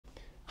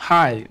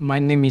Hi, my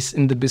name is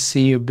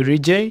Ndubuisi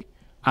Obirije.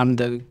 I'm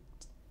the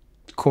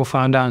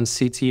co-founder and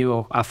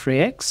CTO of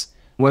AfriX.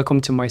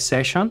 Welcome to my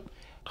session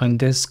on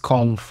this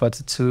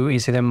Conf42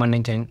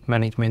 Incident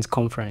Management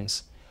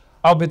Conference.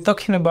 I'll be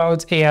talking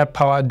about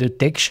AI-powered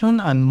detection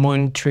and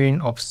monitoring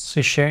of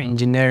social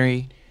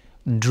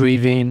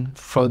engineering-driven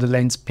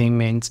fraudulent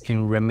payments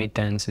in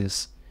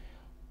remittances.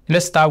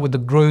 Let's start with the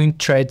growing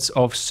threats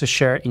of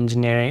social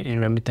engineering in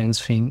remittance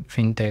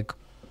fintech.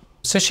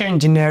 Social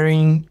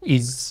engineering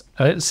is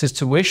a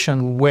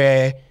situation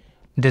where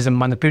there's a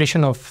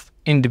manipulation of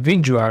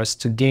individuals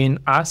to gain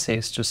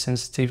access to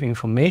sensitive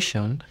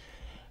information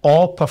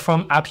or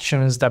perform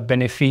actions that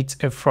benefit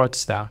a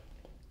fraudster.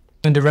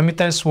 In the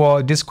remittance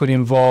world, this could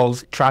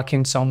involve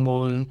tracking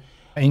someone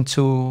on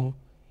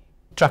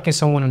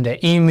their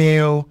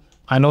email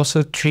and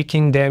also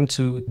tricking them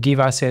to give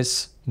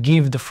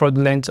the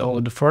fraudulent or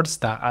the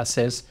fraudster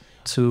access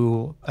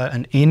to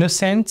an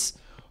innocent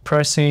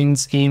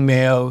person's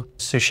email,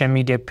 social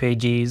media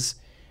pages,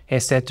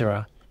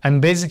 etc.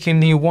 And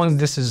basically, once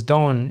this is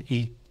done,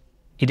 it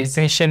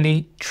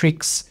essentially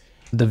tricks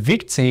the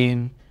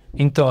victim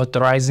into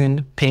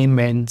authorizing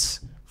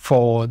payments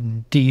for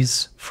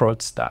these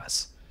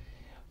fraudsters.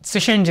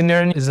 Social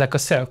engineering is like a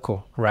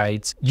circle,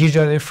 right?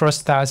 Usually,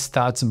 fraudsters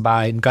start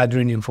by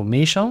gathering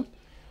information,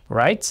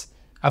 right?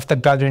 After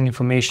gathering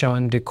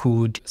information, they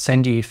could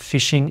send you a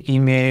phishing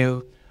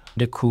email.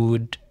 They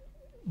could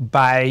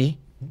buy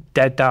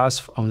data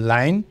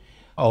online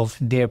of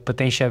their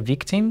potential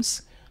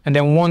victims. And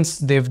then once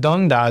they've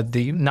done that,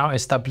 they now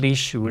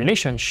establish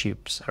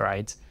relationships,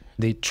 right?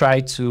 They try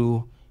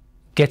to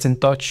get in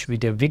touch with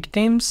their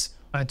victims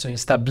to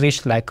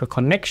establish like a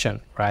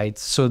connection, right?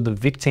 So the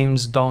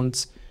victims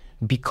don't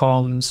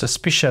become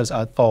suspicious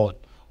at all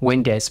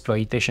when the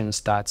exploitation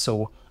starts.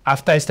 So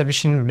after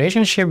establishing a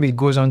relationship, it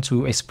goes on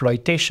to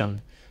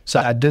exploitation. So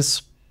at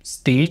this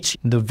stage,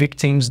 the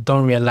victims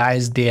don't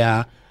realize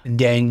they're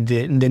in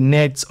the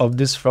nets of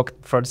these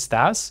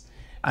fraudsters.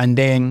 And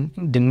then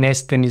the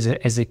next thing is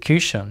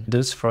execution.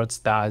 Those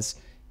fraudsters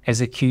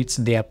execute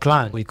their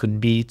plan. It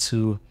could be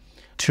to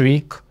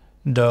trick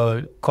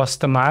the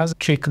customers,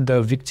 trick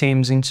the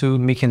victims into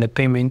making a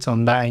payment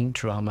online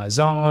through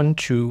Amazon,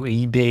 through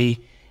eBay,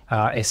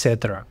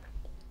 etc.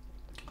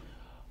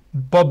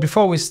 But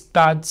before we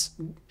start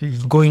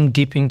going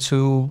deep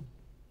into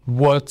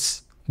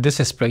what these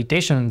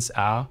exploitations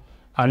are,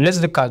 and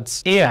let's look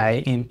at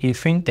AI in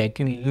fintech.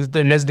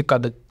 Let's look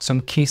at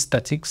some key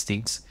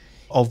statistics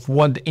of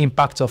what the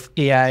impact of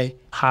AI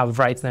have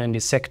right now in the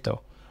sector.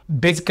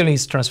 Basically,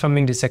 it's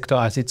transforming the sector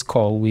as it's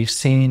called. We've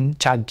seen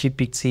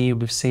ChatGPT,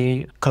 we've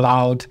seen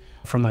Cloud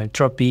from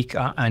Anthropic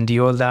and the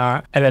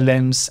other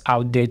LLMs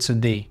out there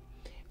today.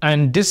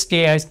 And these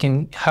AIs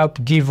can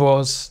help give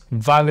us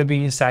valuable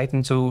insight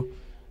into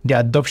the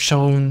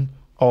adoption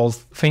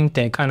of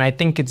fintech. And I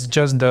think it's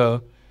just the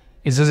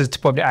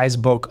tip of the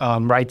iceberg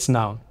right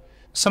now.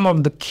 Some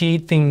of the key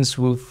things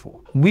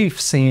we've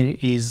seen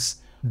is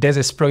there's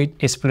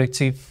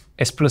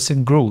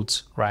explosive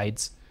growth,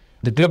 right?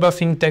 The global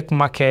fintech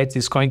market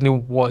is currently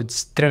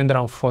worth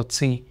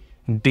 $340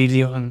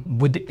 billion,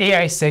 with the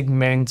AI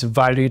segment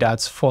valued at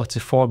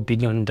 $44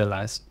 billion.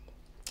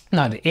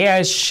 Now, the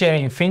AI share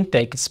in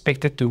fintech is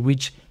expected to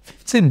reach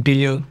 $15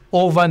 billion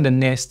over the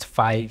next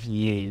 5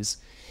 years.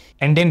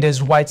 And then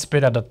there's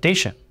widespread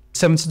adoption.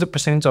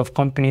 72% of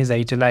companies that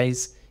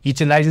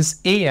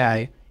utilizes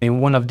AI in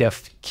one of their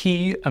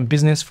key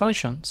business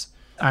functions.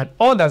 And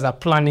others are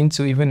planning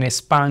to even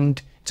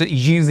expand, to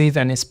use it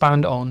and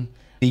expand on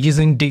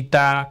using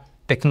data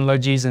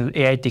technologies and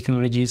AI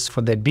technologies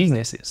for their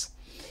businesses.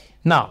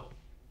 Now,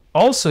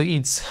 also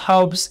it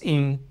helps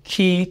in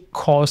key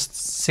cost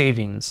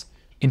savings.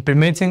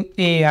 Implementing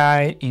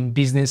AI in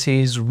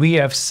businesses, we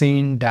have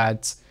seen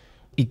that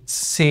it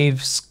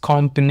saves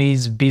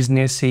companies,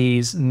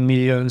 businesses,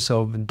 millions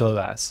of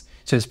dollars.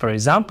 So for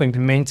example,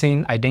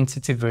 implementing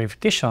identity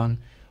verification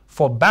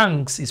for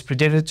banks is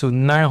predicted to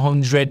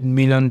 $900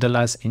 million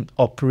in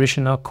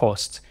operational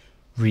cost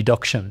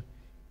reduction.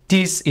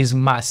 This is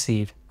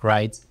massive,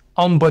 right?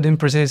 Onboarding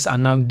processes are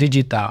now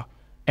digital,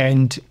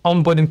 and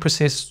onboarding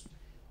process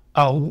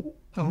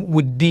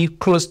would be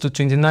close to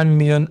 29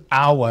 million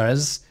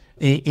hours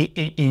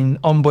in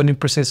onboarding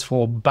process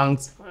for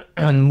banks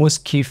and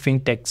most key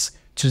fintechs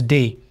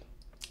today,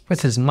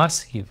 which is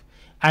massive.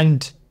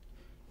 And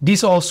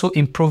this also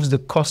improves the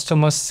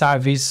customer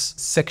service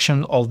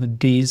section of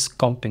these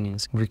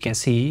companies. We can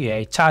see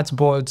a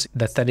chatbot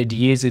that started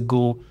years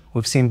ago.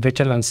 We've seen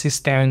virtual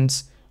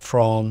assistants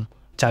from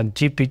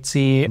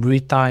ChatGPT,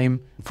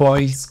 real-time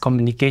voice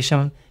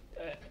communication.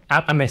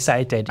 I'm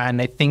excited,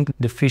 and I think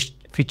the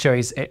feature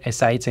is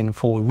exciting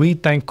for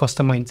real-time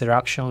customer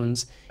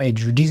interactions.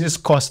 It reduces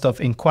cost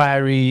of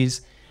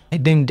inquiries.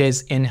 And then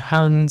there's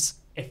enhanced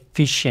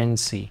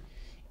efficiency.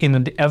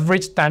 The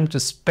average time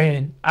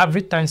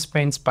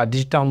spent per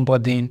digital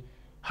onboarding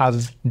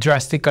have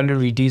drastically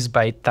reduced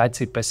by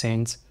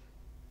 30%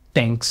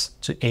 thanks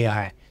to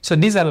AI. So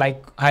these are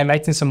like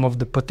highlighting some of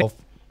the potential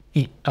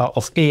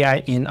of AI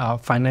in our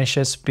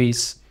financial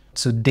space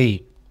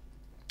today.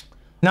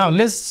 Now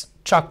let's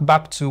track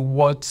back to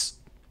what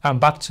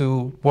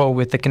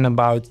we're thinking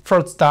about: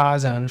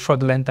 fraudsters and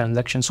fraudulent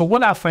transactions. So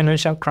what are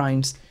financial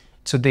crimes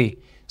today?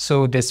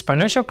 So there's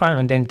financial crime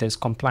and then there's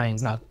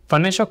compliance. Now,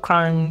 financial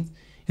crime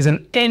is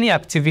any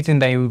activity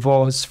that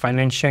involves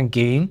financial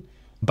gain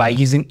by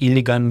using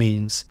illegal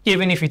means.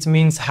 Even if it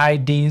means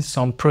hiding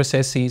some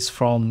processes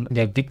from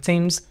their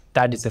victims,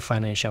 that is the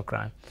financial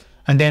crime.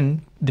 And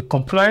then the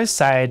compliance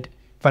side,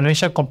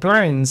 financial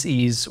compliance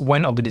is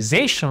when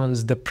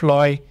organizations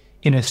deploy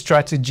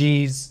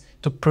strategies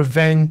to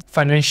prevent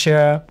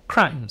financial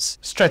crimes,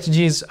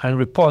 strategies and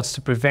reports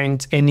to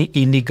prevent any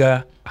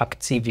illegal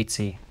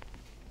activity.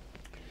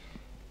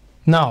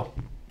 Now,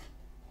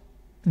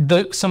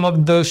 some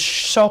of the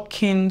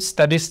shocking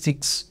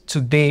statistics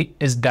today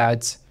is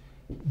that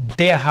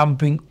there have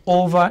been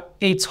over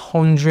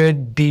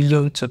 800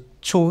 billion to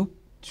 2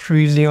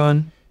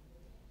 trillion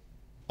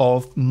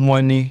of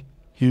money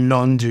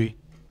laundering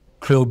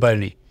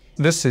globally.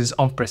 This is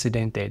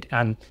unprecedented,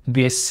 and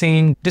we are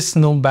seeing this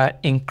number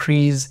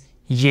increase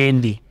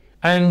yearly.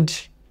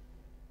 And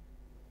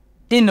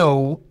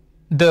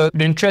the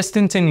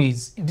interesting thing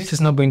is this is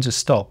not going to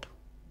stop.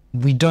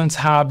 We don't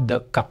have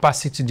the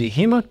capacity, the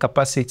human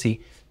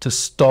capacity, to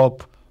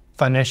stop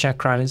financial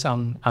crimes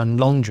and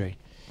laundering.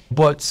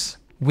 But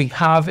we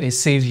have a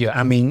savior.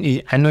 I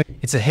mean, I know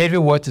it's a heavy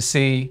word to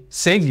say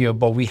savior,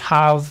 but we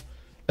have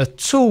a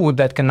tool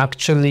that can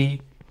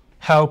actually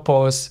help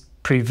us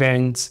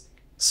prevent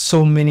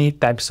so many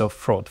types of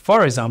fraud.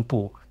 For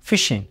example,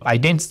 phishing,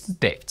 identity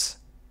theft.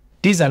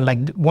 These are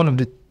like one of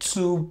the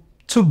two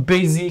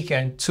basic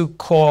and two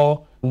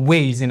core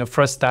ways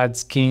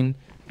fraudsters can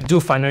do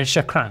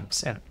financial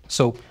crimes. And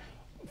so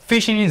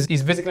phishing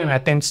is basically an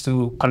attempt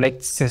to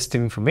collect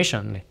sensitive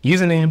information, like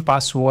username,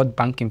 password,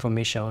 bank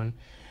information,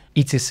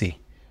 etc.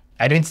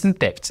 Identity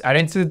theft.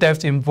 Identity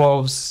theft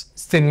involves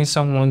stealing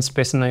someone's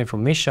personal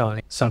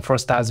information. Some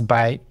fraudsters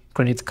buy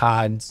credit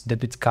cards,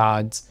 debit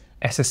cards,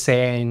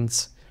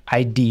 SSNs,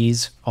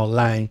 IDs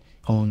online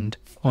on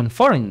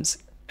forums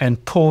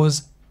and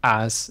pose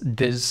as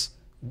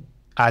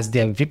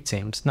their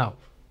victims. Now,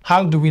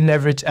 how do we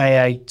leverage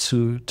AI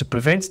to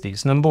prevent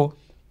this? Number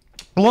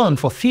one,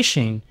 for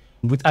phishing,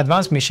 with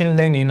advanced machine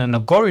learning and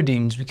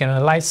algorithms, we can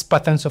analyze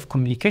patterns of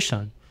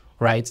communication,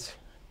 right,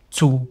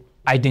 to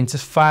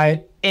identify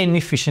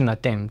any phishing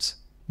attempts.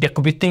 There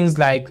could be things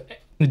like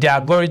the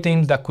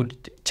algorithms that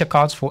could check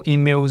out for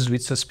emails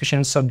with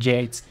suspicious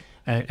subjects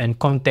and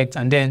context,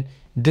 and then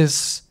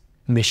this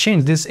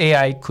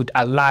AI could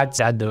alert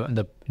that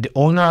the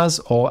owners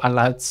or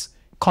alert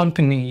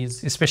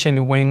companies, especially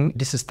when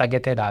this is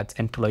targeted at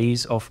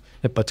employees of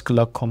a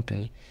particular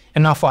company.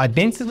 And now for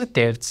identity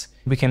theft,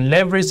 we can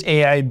leverage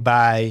AI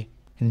by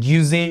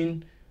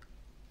using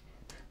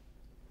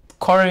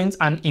current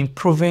and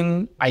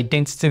improving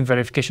identity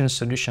verification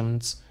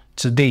solutions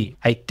today.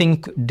 I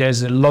think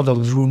there's a lot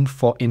of room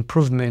for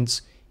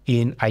improvements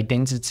in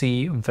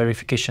identity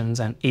verifications,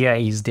 and AI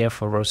is there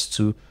for us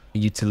to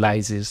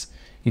utilize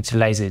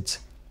it.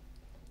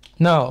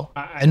 Now,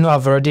 I know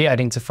I've already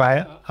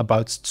identified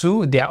about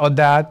two. There are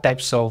other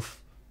types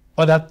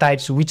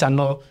which are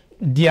not,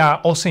 they are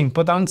also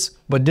important,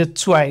 but the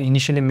two I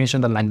initially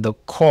mentioned are like the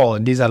core.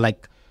 These are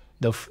like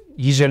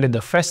usually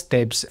the first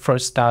steps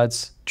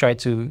fraudsters try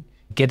to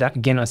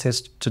gain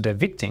access to the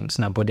victims.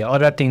 Now, but there are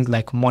other things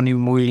like money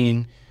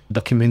laundering,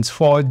 documents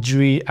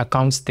forgery,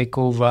 accounts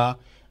takeover,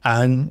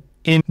 and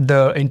in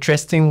the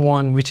interesting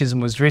one, which is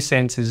most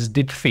recent, is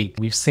deepfake.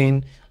 We've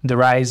seen the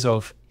rise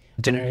of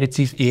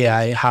generative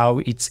AI, how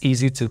it's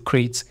easy to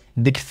create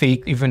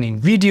deepfake even in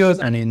videos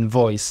and in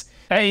voice.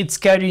 It's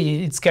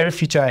scary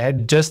feature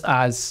ahead. Just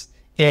as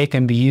AI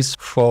can be used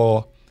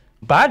for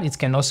bad, it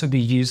can also be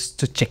used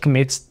to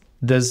checkmate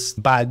this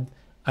bad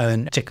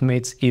and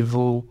checkmate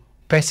evil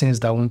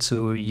persons that want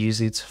to use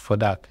it for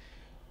that.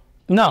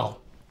 Now,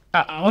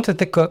 I want to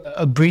take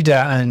a breather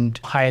and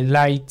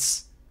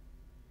highlight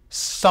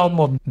some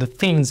of the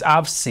things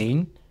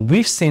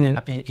we've seen in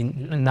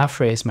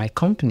Afres, my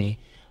company.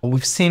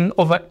 We've seen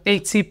over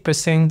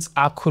 80%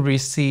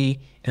 accuracy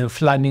in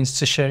flagging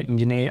social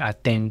engineering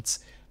attempts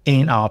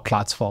in our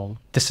platform.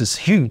 This is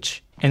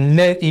huge. In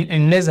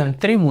less than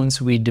 3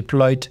 months, we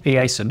deployed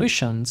AI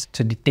solutions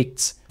to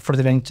detect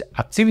fraudulent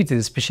activities,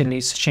 especially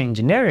social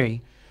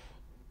engineering.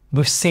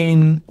 We've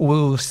seen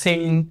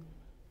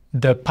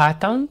the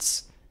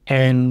patterns,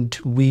 and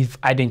we've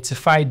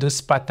identified those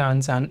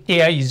patterns, and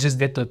AI is just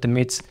there to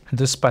automate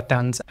those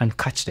patterns and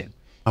catch them.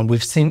 And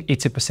we've seen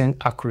 80%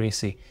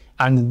 accuracy.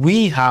 And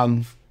we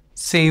have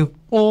saved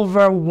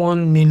over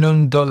 $1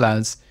 million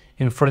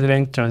in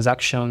fraudulent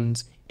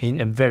transactions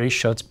in a very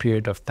short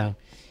period of time.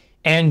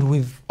 And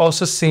we've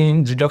also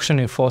seen reduction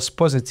in false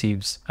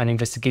positives and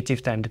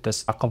investigative time,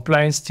 because our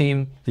compliance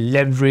team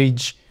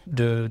leverage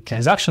the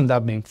transaction that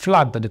have been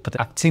flagged, but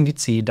the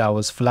activity that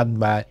was flagged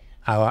by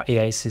our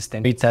AI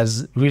system. It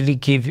has really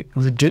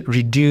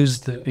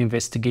reduced the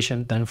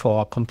investigation time for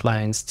our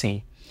compliance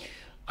team.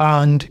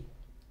 And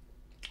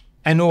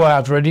I know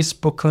I've already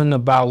spoken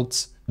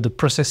about the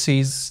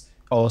processes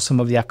or some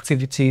of the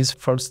activities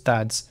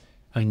fraudsters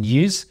and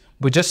use.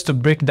 But just to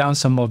break down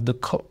some of the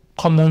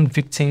common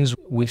victims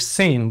we've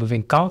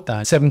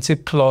encountered, 70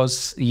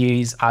 plus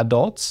years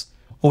adults,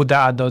 older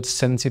adults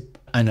 70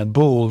 and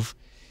above,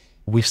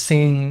 we've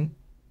seen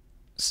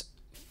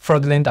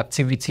fraudulent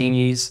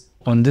activities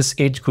on this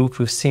age group.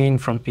 We've seen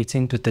from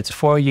 18 to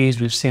 34 years,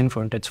 we've seen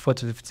from 34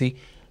 to 50,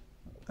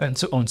 and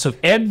so on. So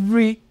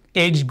every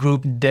age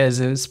group, there's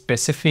a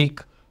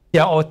specific,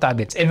 they're all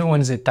targets. Everyone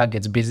is a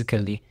target,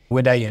 basically.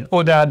 Whether you're an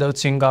older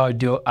adult,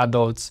 younger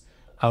adults,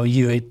 or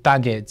you're a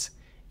target.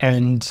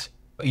 And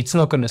it's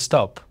not going to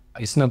stop.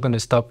 It's not going to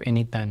stop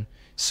anytime.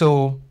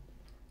 So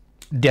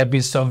there have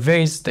been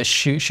surveys that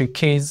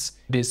showcase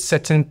there's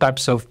certain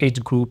types of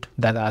age group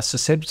that are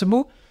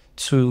susceptible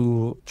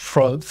to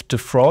fraud,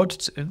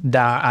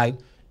 that are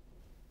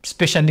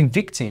especially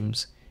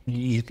victims.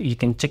 You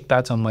can check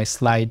that on my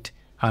slide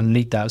and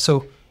later.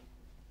 So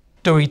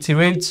to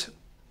reiterate,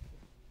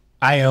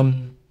 I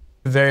am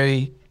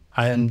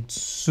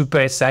super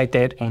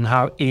excited on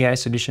how AI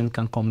solution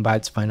can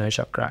combat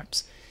financial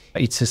crimes.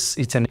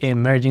 It's an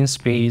emerging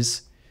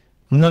space.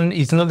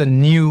 It's not a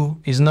new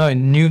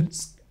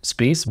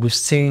space. We've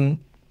seen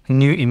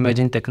new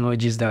emerging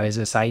technologies that is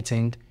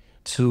exciting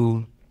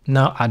to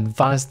now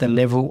advance the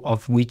level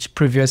of which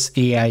previous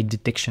AI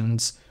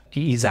detections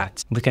is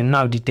at. We can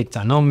now detect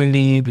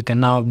anomaly. We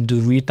can now do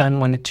real-time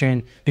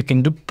monitoring. We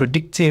can do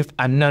predictive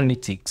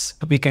analytics.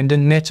 We can do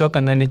network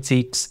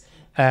analytics.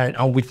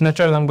 And with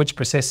natural language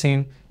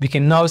processing, we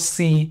can now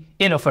see,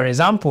 for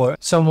example,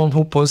 someone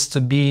who posed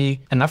to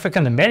be an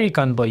African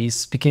American, but is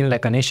speaking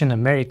like an Asian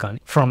American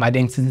from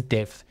identity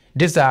theft.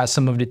 These are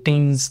some of the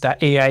things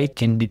that AI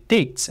can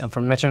detect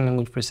from natural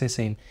language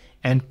processing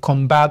and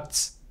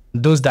combat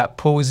those that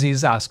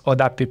poses as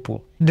other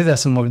people. These are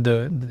some of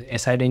the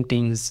exciting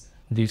things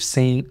we've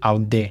seen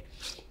out there.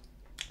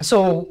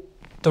 So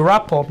to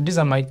wrap up, these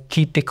are my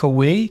key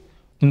takeaway.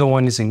 No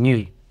one is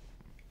immune.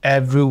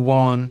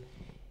 Everyone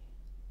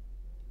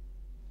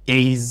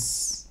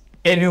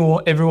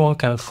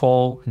can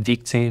fall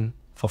victim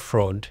for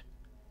fraud.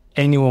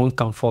 Anyone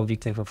can fall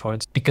victim for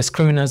fraud because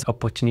criminals are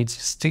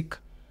opportunistic.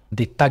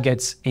 They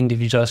target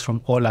individuals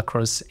from all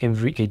across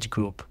every age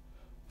group.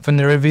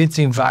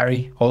 Vulnerability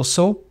vary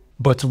also,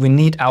 but we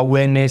need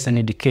awareness and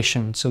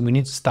education. So we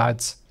need to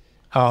start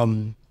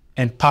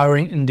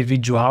empowering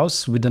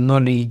individuals with the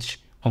knowledge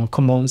on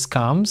common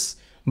scams,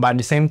 but at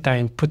the same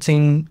time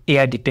putting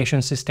AI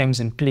detection systems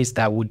in place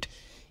that would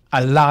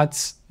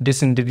alert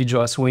these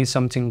individuals when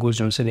something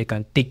goes wrong so they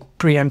can take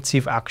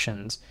preemptive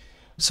actions.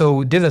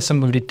 So these are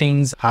some of the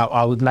things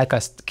I would like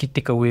us to key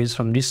takeaways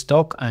from this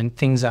talk, and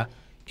things that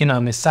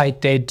I'm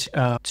excited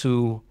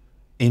to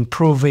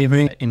improve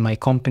even in my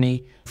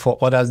company for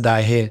others that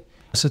are here.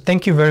 So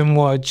thank you very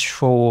much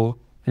for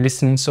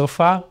listening so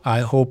far. I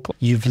hope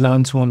you've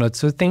learned one or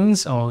two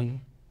things and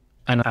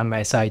I'm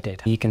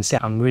excited. You can say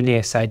I'm really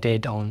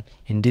excited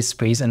in this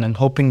space, and I'm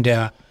hoping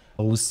there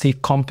we'll see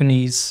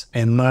companies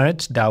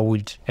emerge that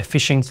would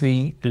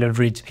efficiently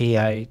leverage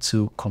AI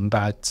to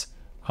combat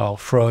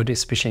fraud,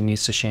 especially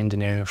social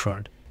engineering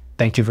fraud.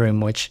 Thank you very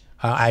much.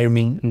 I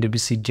remain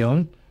Ndubuisi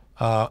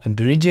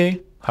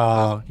Obirije.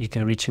 You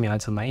can reach me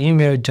out on my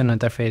email,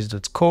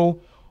 john@affairs.co.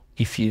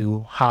 If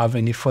you have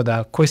any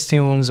further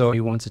questions or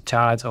you want to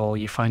chat or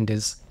you find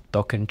this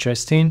talk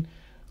interesting,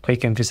 or you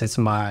can visit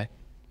my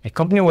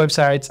company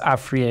website,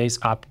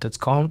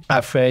 affairs.com.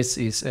 Affairs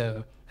is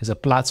a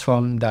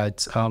platform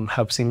that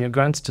helps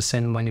immigrants to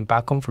send money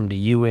back home from the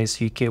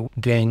US, UK,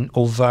 then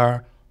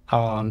over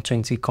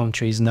 20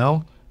 countries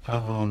now.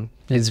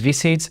 Let's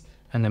visit,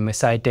 and I'm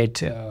excited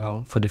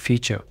for the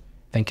future.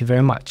 Thank you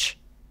very much.